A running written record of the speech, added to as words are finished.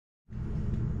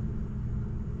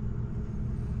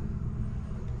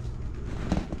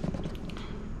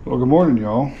Well, good morning,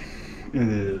 y'all. It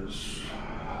is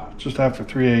just after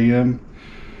 3 a.m.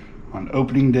 on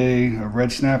opening day of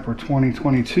Red Snapper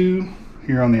 2022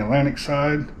 here on the Atlantic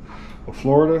side of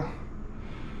Florida.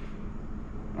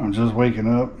 I'm just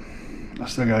waking up. I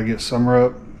still gotta get summer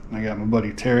up. I got my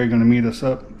buddy Terry gonna meet us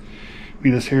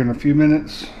here in a few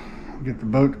minutes. Get the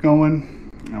boat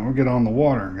going and we'll get on the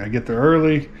water. Gotta get there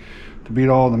early to beat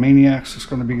all the maniacs that's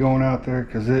gonna be going out there,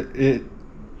 because it's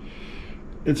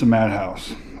a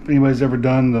madhouse. If anybody's ever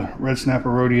done the Red Snapper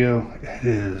Rodeo, it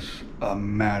is a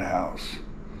madhouse.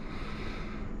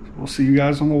 We'll see you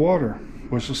guys on the water.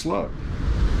 Wish us luck.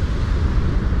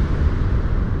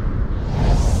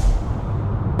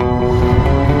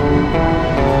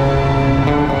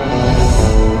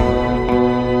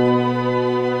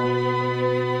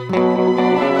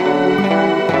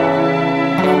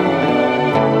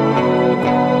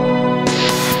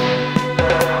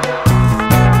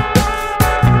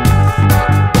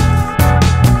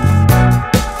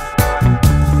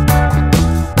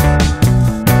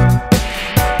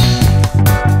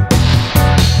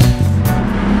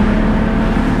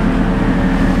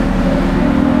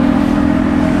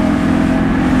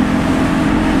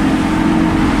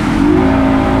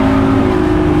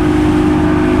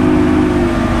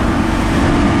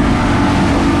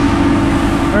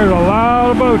 There's a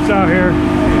lot of boats out here.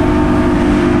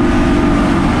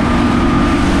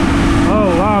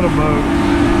 A lot of boats.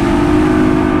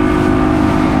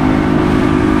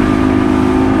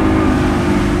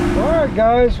 Alright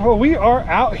guys, well, we are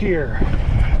out here.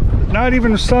 Not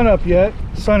even the sun up yet.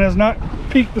 The sun has not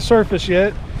peaked the surface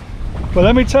yet. But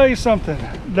let me tell you something.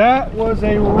 That was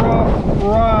a rough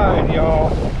ride, y'all.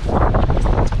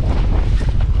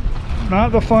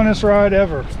 Not the funnest ride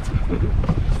ever.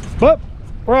 But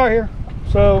we're out here,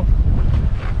 so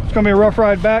it's gonna be a rough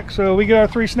ride back. So we get our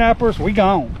 3 snappers, we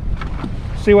gone.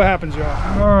 See what happens,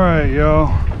 y'all. All right,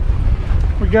 y'all,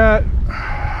 we got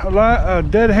a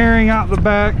dead herring out the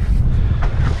back.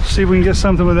 See if we can get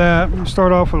something with that. We'll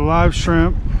start off with a live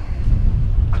shrimp.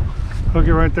 Hook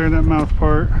it right there in that mouth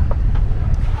part.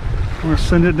 We're gonna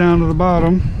send it down to the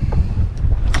bottom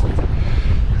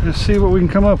and see what we can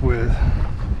come up with.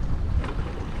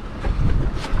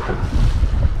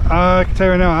 I can tell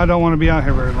you right now, I don't want to be out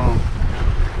here very long.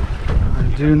 I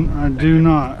do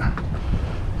not.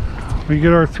 We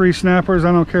get our 3 snappers.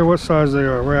 I don't care what size they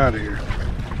are. We're out of here.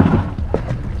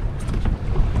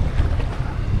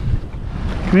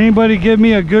 Can anybody give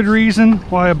me a good reason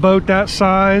why a boat that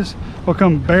size will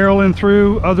come barreling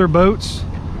through other boats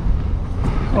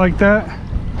like that?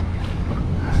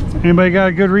 Anybody got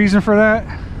a good reason for that?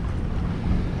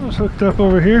 I was hooked up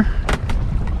over here.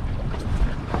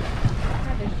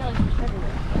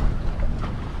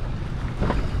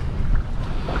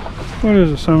 What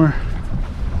is it, Summer?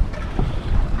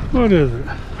 What is it?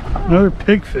 Another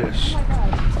pigfish.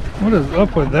 What is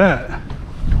up with that?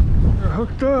 They're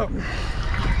hooked up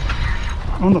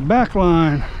on the back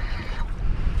line.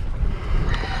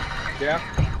 Yeah?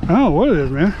 I don't know what it is,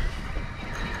 man.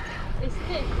 It's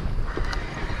thick.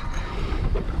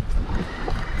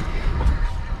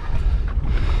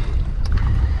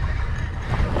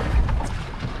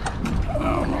 I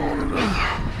don't know what it is.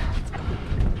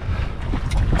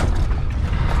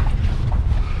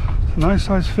 Nice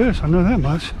sized fish, I know that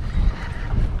much.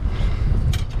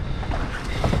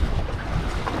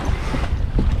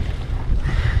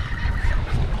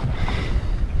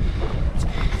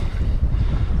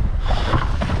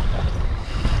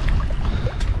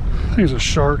 I think it's a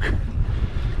shark.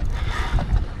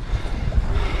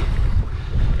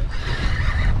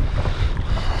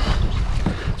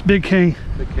 It's Big King.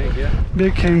 Big king, yeah.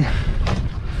 Big King.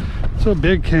 It's a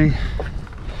Big King.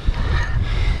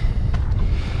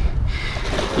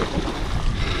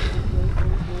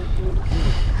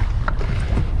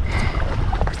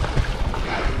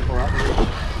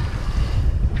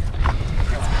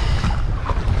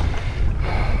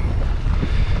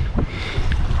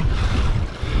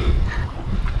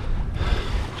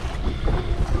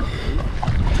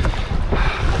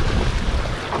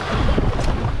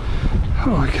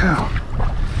 Holy cow.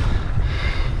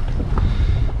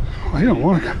 Well, he don't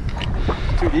want to go.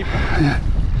 Too deep. Yeah.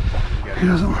 He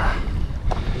doesn't want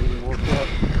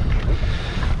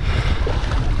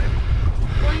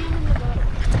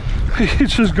to.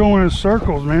 He's just going in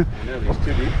circles, man. I know, he's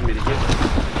too deep for me to get.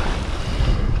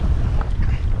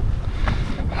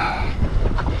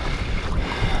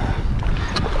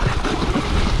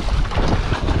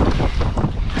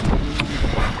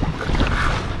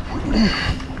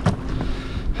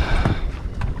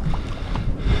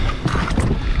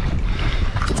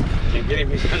 Can't get him.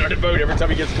 He's under the boat. Every time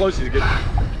he gets close, he's good.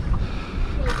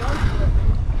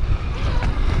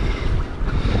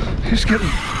 He's getting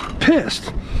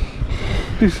pissed.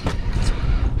 He's...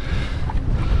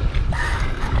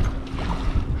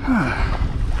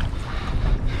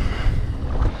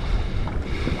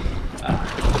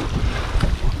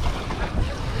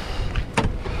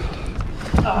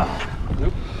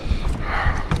 Nope.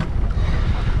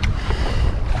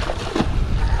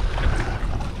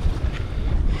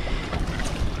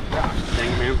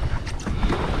 Dang, man.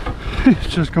 He's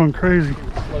just going crazy.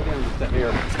 Slow down just a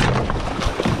hair.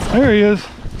 There he is.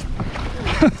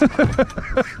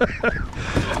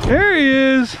 There he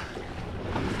is.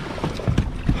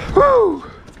 Woo!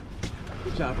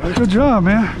 Good job, buddy. Good job,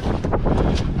 man.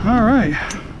 All right.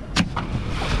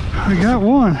 We got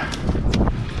one.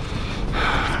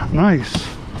 Nice.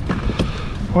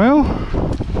 Well,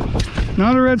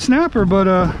 not a red snapper, but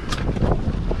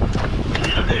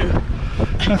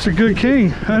that's a good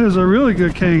king. That is a really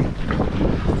good king.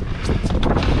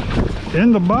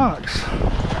 In the box.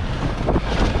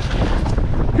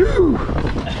 Whew. All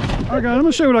right, guys, I'm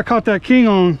gonna show you what I caught that king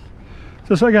on.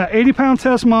 So I got 80-pound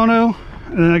test mono,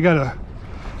 and then I got a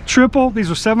triple.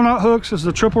 These are 7/0 hooks. This is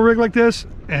a triple rig like this,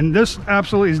 and this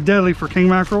absolutely is deadly for king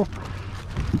mackerel.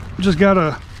 Just got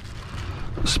a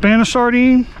Spanish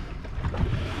sardine.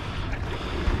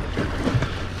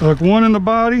 Look, one in the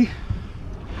body.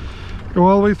 Go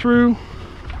all the way through.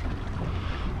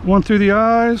 One through the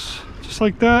eyes, just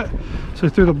like that. So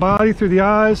through the body, through the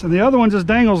eyes, and the other one just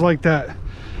dangles like that.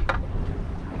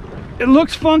 It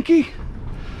looks funky,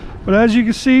 but as you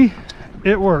can see,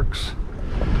 it works.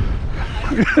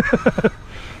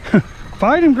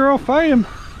 Fight him, girl, fight him.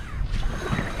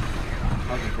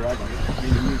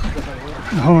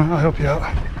 Hold on, I'll help you out.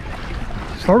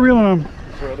 Start reeling them.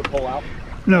 Throw the pole out.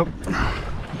 Nope.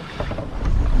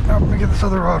 Let me get this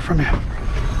other rod from you.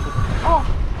 Oh.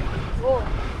 Whoa.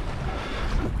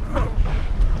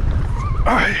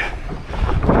 All right.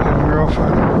 Fight him, girl,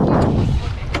 fight him.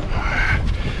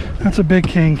 That's a big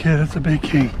king, kid. That's a big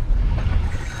king.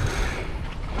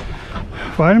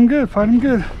 Fight him good. Fight him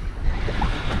good.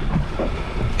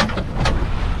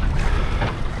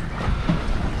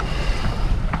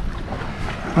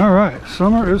 All right,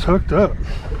 Summer is hooked up.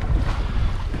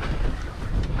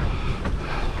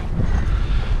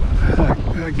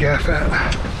 That gaff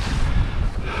at.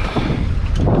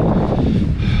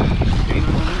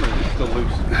 Still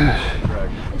loose.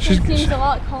 It just seems a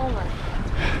lot calmer.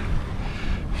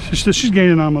 She's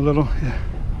gaining on him a little, yeah.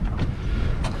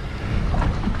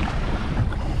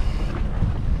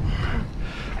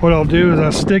 What I'll do is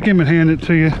I'll stick him and hand it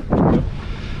to you,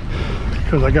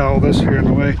 because I got all this here in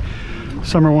the way.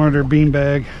 Summer wanted her bean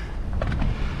bag.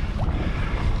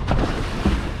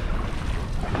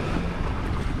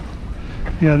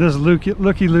 Yeah, this is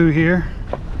Looky Loo here.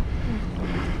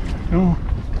 Go on.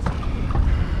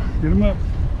 Get him up.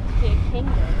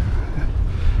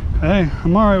 Hey,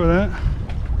 I'm all right with that.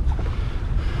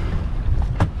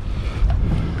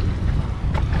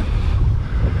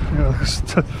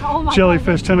 Oh my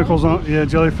jellyfish God, tentacles on, yeah,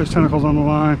 jellyfish tentacles on the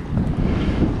line.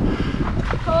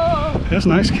 Oh. That's a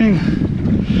nice king.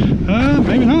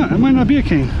 Maybe not. It might not be a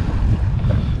king.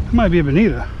 It might be a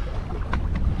bonita.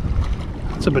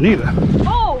 It's a bonita.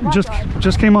 Oh my God.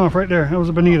 Just came off right there. That was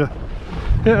a bonita.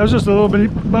 Yeah, it was just a little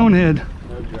bit bonehead.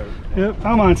 No joke. Yep,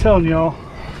 I'm on telling y'all,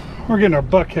 we're getting our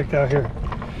butt kicked out here.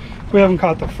 We haven't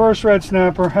caught the first red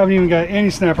snapper, haven't even got any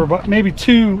snapper, but maybe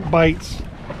 2 bites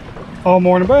all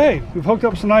morning. But hey, we've hooked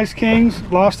up some nice kings,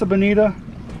 lost a bonita.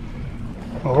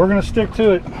 Well, we're gonna stick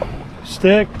to it.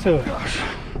 Stick to it.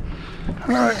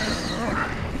 All right.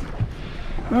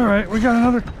 All right, we got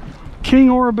another king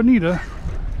or a bonita.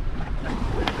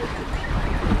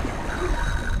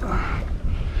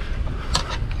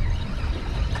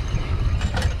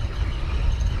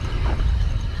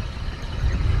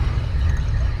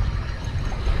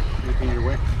 Making your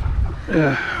way.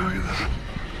 Yeah, look at this.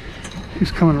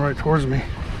 He's coming right towards me.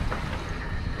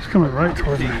 He's coming right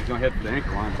towards me. He's gonna head for the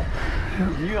anchor line.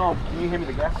 Yeah. Can you hand me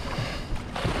the gas?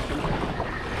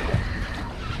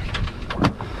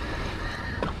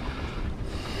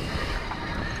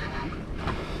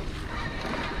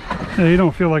 Yeah, you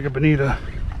don't feel like a bonita.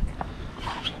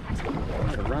 I'm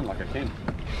gonna run like a king.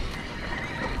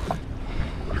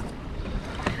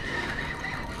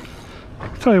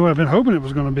 I'll tell you what I've been hoping it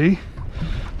was going to be.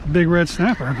 A big red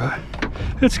snapper, but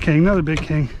it's king, another big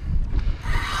king.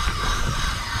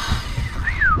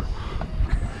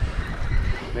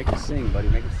 Make it sing, buddy.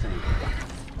 Make it sing.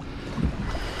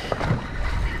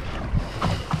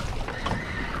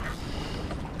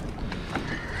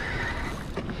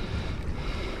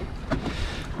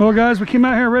 Well, guys, we came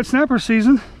out here red snapper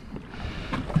season,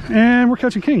 and we're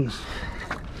catching kings.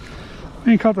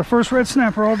 Ain't caught the first red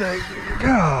snapper all day.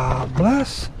 God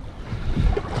bless.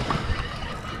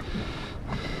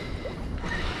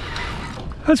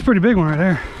 That's a pretty big one right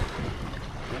there.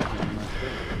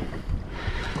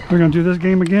 We're gonna do this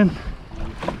game again.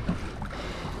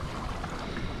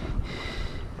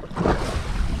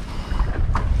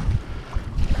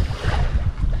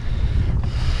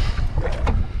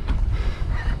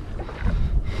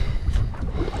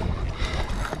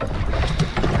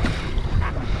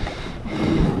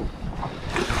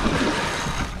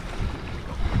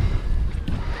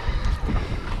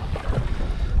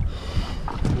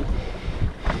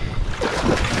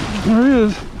 There he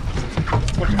is.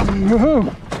 Whoa.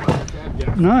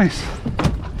 Nice.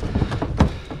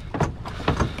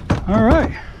 All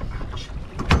right.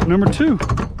 Number 2.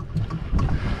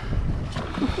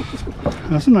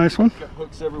 That's a nice one. Got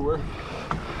hooks everywhere.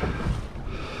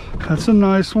 That's a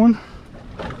nice one.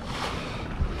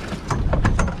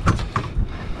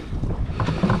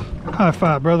 High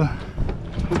five, brother.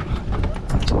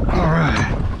 All right.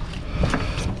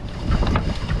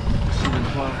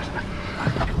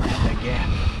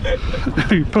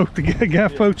 You poked the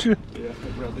gaff, poked you? Yeah, I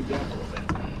grabbed the gaff a little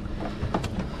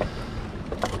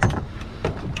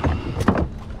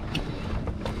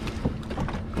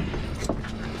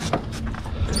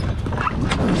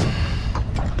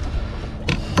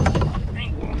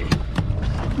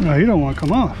bit. No, you don't want to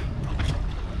come off.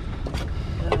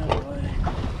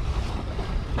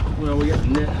 Well, we got the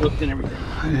net hooked and everything.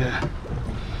 Yeah.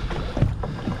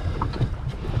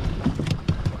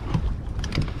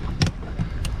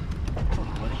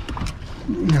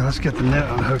 Yeah, let's get the net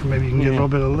on hook. Maybe you can get a little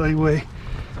bit of leeway.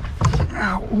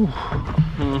 Ow.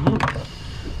 I'll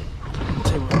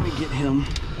tell you what, let me get him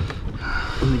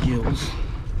in the gills.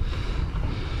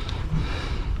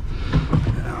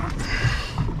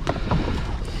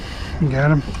 You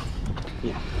got him?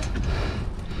 Yeah.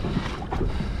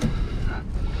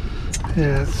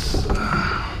 Yeah, it's...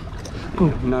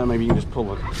 No, maybe you can just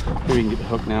pull it. Maybe you can get the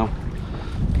hook now.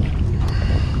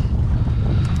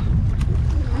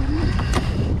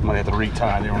 Might have to retie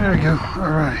there. There we go.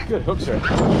 All right. Good hook, sir.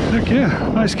 Heck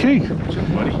yeah. Nice king.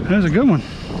 Good, buddy. That's a good one.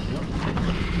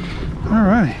 All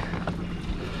right.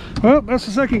 Well, that's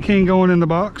the second king going in the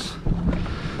box.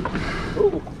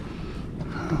 Look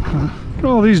at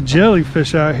all these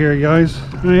jellyfish out here, guys.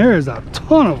 I mean, there is a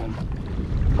ton of them.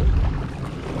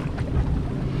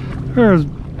 There's,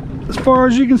 as far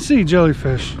as you can see,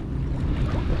 jellyfish.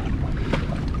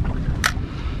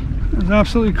 It's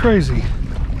absolutely crazy.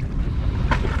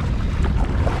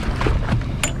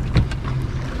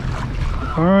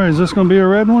 All right, is this going to be a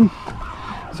red one?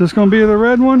 Is this going to be the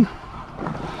red one?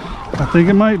 I think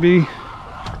it might be.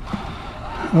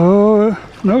 Oh,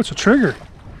 no, it's a trigger.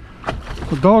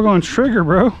 A doggone trigger,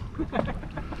 bro.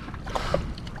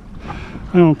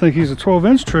 I don't think he's a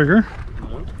 12-inch trigger,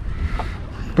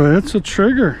 but it's a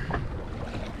trigger.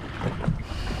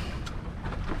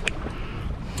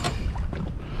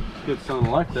 Good sign of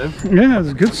life, though. Yeah,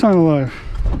 it's a good sign of life.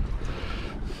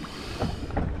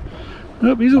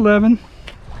 Nope, he's 11.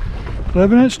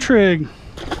 11-inch trig.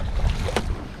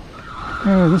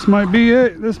 Oh, this might be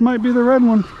it. This might be the red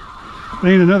one. It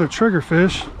ain't another trigger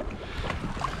fish.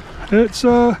 It's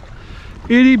a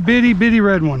itty bitty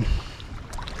red one.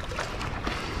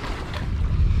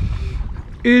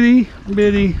 Itty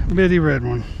bitty red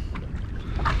one.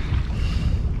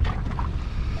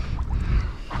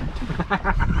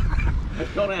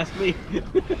 Don't ask me.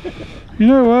 You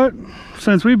know what?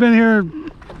 Since we've been here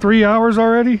 3 hours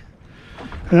already,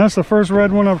 and that's the first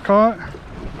red one I've caught.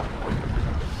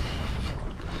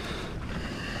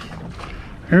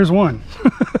 Here's one.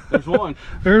 There's one.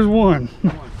 There's one.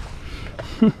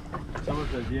 Someone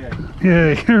says yeah.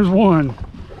 Yeah, here's one.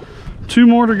 2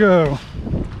 more to go.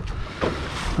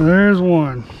 There's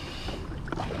one.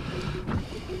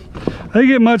 They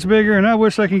get much bigger, and I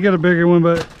wish I could get a bigger one,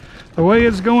 but the way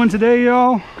it's going today,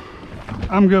 y'all,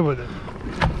 I'm good with it.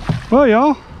 Well,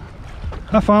 y'all,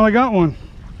 I finally got one.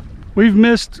 We've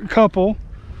missed a couple.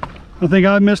 I think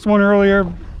I missed one earlier.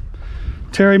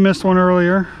 Terry missed one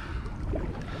earlier.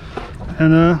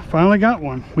 And finally got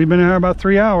one. We've been here about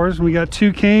 3 hours. We got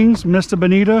 2 kings, missed a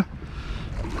bonita,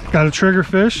 got a trigger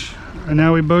fish, and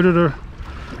now we boated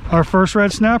our first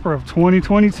red snapper of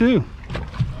 2022.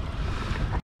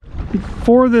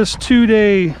 For this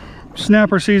 2-day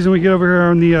snapper season we get over here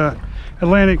on the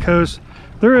Atlantic coast,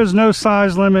 there is no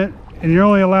size limit, and you're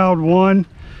only allowed one.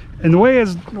 And the way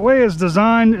it's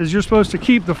designed is you're supposed to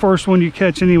keep the first one you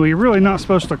catch anyway. You're really not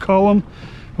supposed to cull them,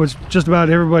 which just about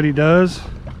everybody does.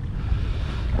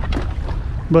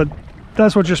 But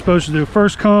that's what you're supposed to do.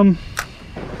 First come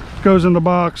goes in the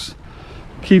box.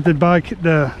 keep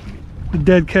the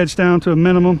dead catch down to a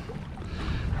minimum.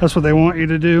 That's what they want you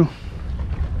to do.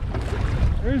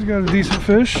 There's got a decent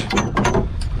fish.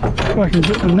 If I can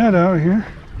get the net out of here.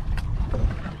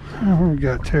 Oh, what we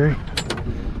got, Terry?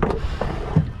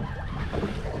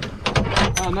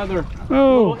 Another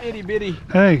little itty bitty.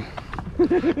 Hey,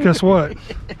 guess what?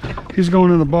 He's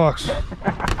going in the box.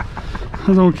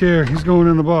 I don't care. He's going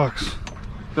in the box.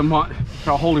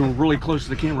 I'll hold him really close to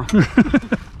the camera.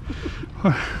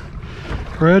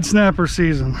 Red snapper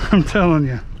season, I'm telling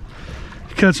you.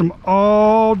 You catch them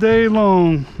all day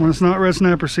long when it's not red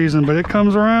snapper season, but it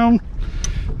comes around,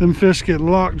 them fish get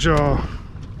lockjaw.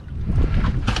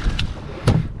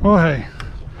 Well, hey,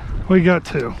 we got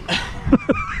two.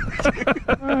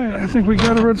 All right, I think we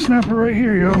got a red snapper right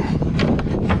here, yo.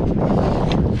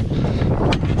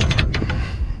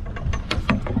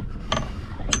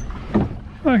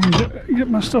 I can get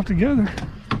my stuff together.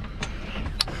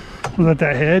 Was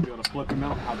that head? You want to flip him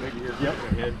out? How big he is? Yep,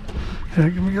 the head. Yeah,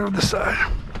 let me go to the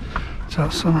side. It's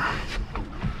out, Summer.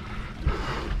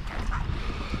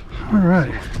 All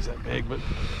right. He's that big, but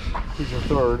he's our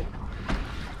third.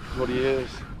 That's what he is.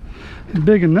 He's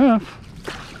big enough.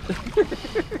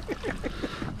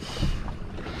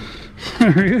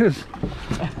 There he is.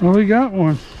 Well, we got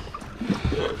one.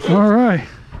 All right.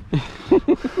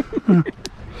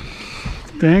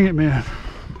 Dang it, man.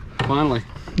 Finally.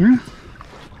 Yeah.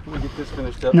 We'll get this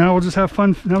finished up. Now we'll just have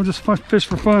fun. Now we'll just fish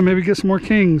for fun. Maybe get some more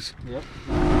kings. Yep.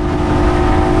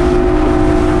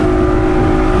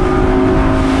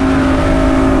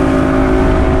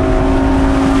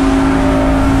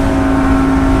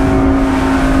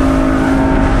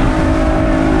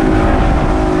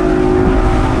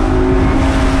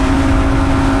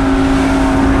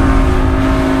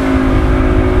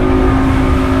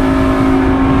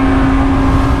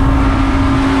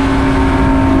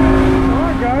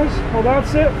 Well,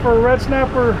 that's it for Red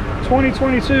Snapper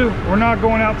 2022. We're not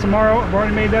going out tomorrow. I've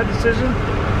already made that decision.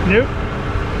 Nope.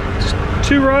 It's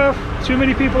too rough, too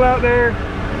many people out there.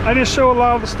 I didn't show a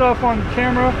lot of the stuff on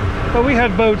camera, but we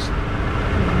had boats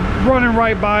running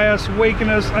right by us, waking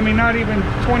us. I mean, not even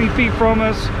 20 feet from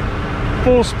us,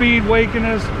 full speed waking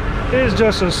us. It is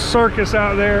just a circus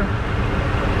out there.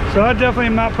 So I definitely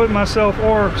am not putting myself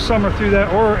or Summer through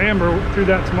that, or Amber through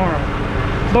that tomorrow.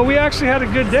 But we actually had a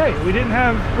good day. We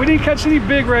didn't catch any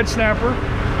big red snapper.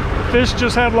 Fish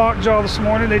just had lockjaw this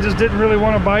morning. They just didn't really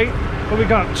want to bite. But we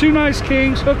got two nice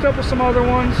kings, hooked up with some other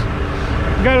ones.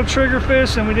 We got a trigger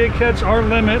fish, and we did catch our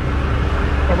limit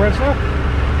of red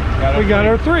snapper. We got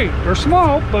our three. They're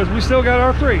small, but we still got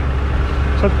our three.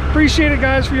 So appreciate it,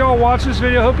 guys, for y'all watching this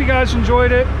video. Hope you guys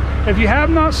enjoyed it. If you have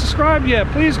not subscribed yet,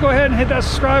 please go ahead and hit that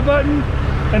subscribe button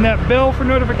and that bell for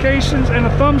notifications, and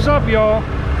a thumbs up, y'all.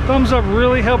 Thumbs up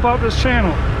really help out this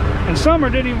channel. And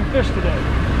Summer didn't even fish today.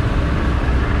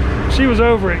 She was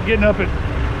over it, getting up at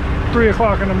 3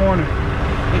 o'clock in the morning.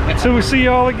 So we see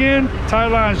y'all again. Tight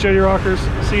lines, Jettie Rockers.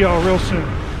 See y'all real soon.